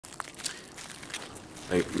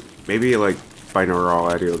Like, maybe like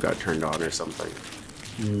binaural audio got turned on or something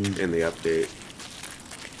in the update.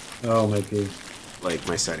 Oh, might be. Like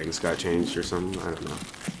my settings got changed or something. I don't know.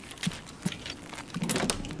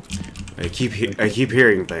 I keep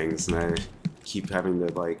hearing things, and I keep having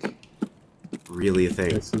to like really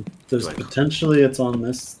think. So there's like, potentially it's on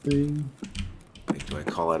this thing. Like, do I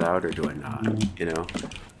call it out or do I not? You know?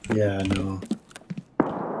 Yeah, no.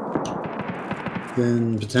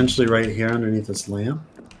 Then potentially right here underneath this lamp.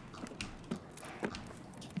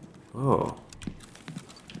 Oh.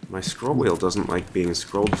 My scroll wheel doesn't like being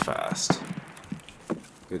scrolled fast.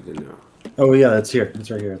 Good to know. Oh yeah, it's here.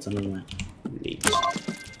 It's right here. It's under the lamp. Neat.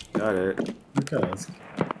 Got it. Okay.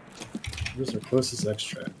 Where's our closest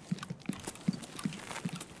extract?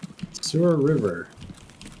 Sewer River.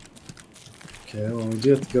 Okay, well we do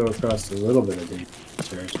have to go across a little bit of dangerous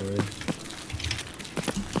territory.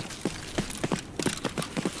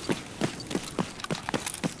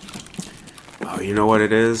 Oh, you know what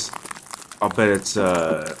it is? I'll bet it's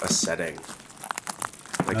a setting.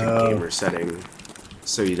 Like a gamer setting.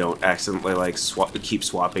 So you don't accidentally like keep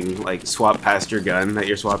swapping, like swap past your gun that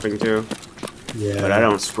you're swapping to. Yeah. But I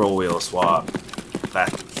don't scroll wheel swap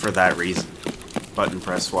for that reason. Button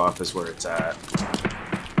press swap is where it's at.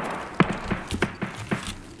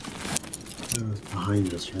 That was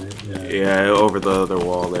behind us, right? Yeah. Yeah, over the other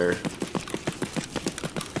wall there.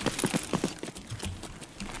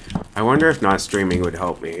 I wonder if not streaming would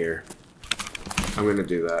help me here. I'm gonna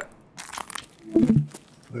do that.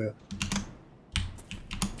 Yeah.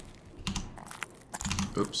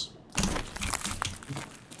 Oops.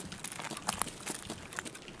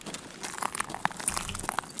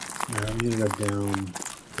 Yeah, I'm gonna go down.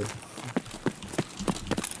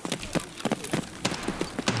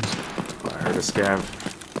 Oh, I heard a scav.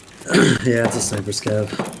 Yeah, it's a sniper scav.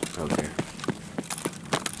 Okay.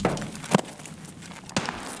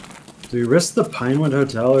 Do we risk the Pinewood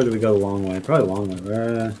Hotel or do we go the long way? Probably long way.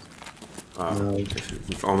 No.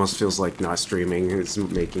 It almost feels like not streaming is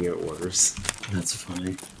making it worse. That's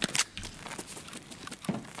funny.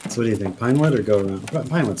 So what do you think? Pinewood or go around?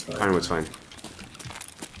 Pinewood's fine. Pinewood's fine.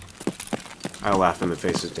 I'll laugh in the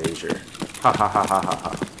face of danger. Ha ha ha ha ha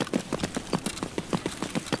ha.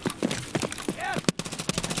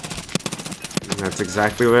 And that's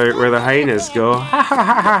exactly where the hyenas go. Ha ha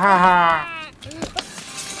ha ha ha ha.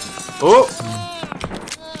 Oh!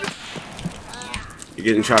 You're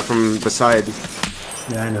getting shot from the side.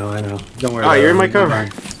 Yeah, I know. Don't worry. Oh, you're in my cover.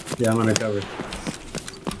 Yeah, I'm under cover.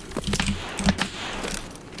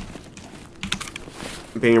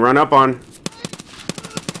 Being run up on.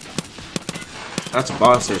 That's a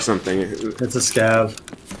boss or something. It's a scav.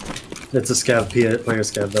 It's a scav, player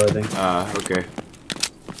scav though, I think. Okay.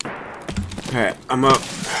 Alright, I'm up.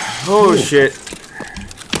 Oh, shit.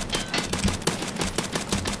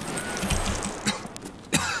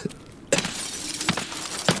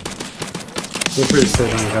 We're pretty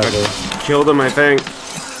safe on cover. Killed him, I think.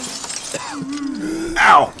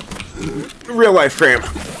 Ow! Real life cramp.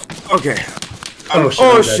 Okay.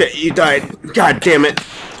 Oh shit, you died. God damn it.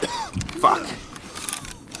 Fuck.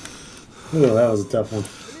 Oh, that was a tough one.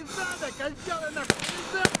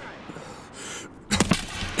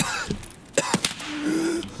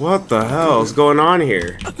 What the hell is going on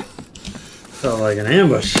here? Felt like an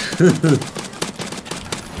ambush.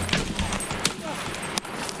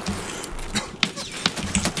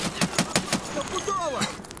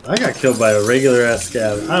 I got killed by a regular ass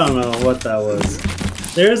scav. I don't know what that was.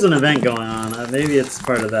 There is an event going on. Maybe it's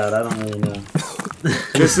part of that. I don't really know.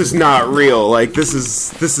 This is not real. Like this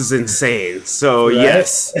is insane. So right?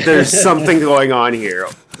 Yes, there's something going on here.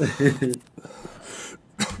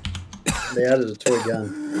 They added a toy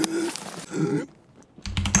gun.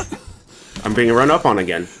 I'm being run up on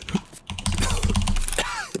again.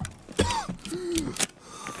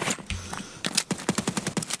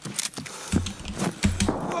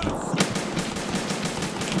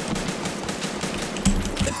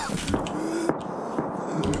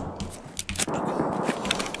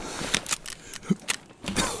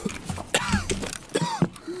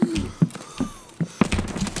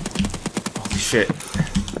 Shit.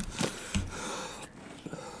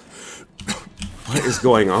 What is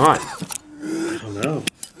going on? I don't know.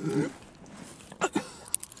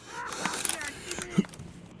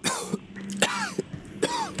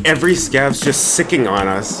 Every scav's just sicking on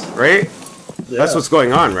us, right? Yeah. That's what's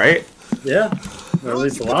going on, right? Yeah. Or at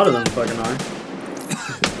least a lot of them fucking are.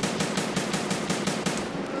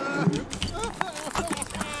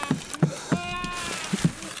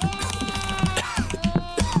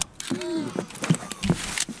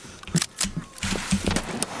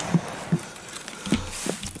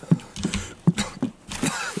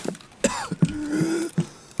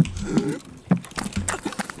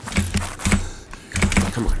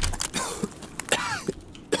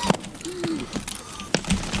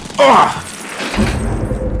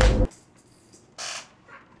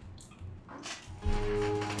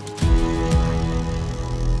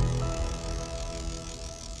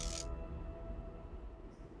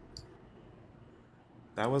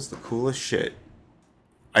 was the coolest shit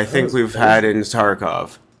I think was we've crazy. had in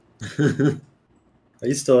Tarkov. Are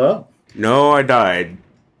you still up? No, I died.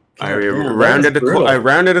 God damn, that was brutal. I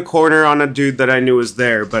rounded a corner on a dude that I knew was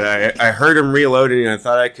there, but I heard him reloading and I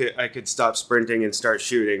thought I could stop sprinting and start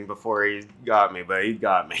shooting before he got me, but he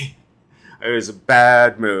got me. It was a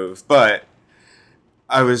bad move, but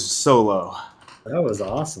I was so low. That was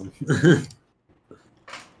awesome.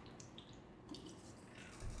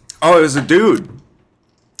 Oh, it was a dude.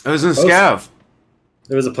 It was in Scav.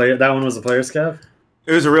 There was a player. That one was a player scav.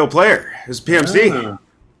 It was a real player. It was PMC.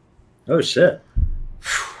 Oh shit!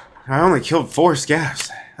 I only killed 4 Scavs.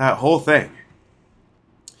 That whole thing.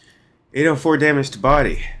 804 damage to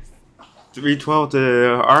body. 312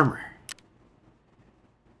 to armor.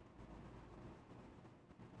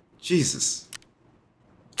 Jesus.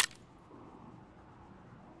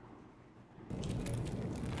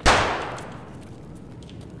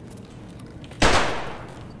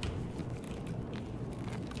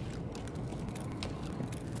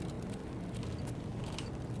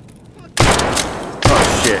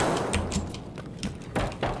 Oh shit.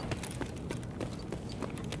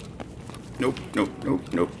 Nope, nope, nope,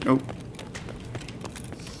 nope, nope.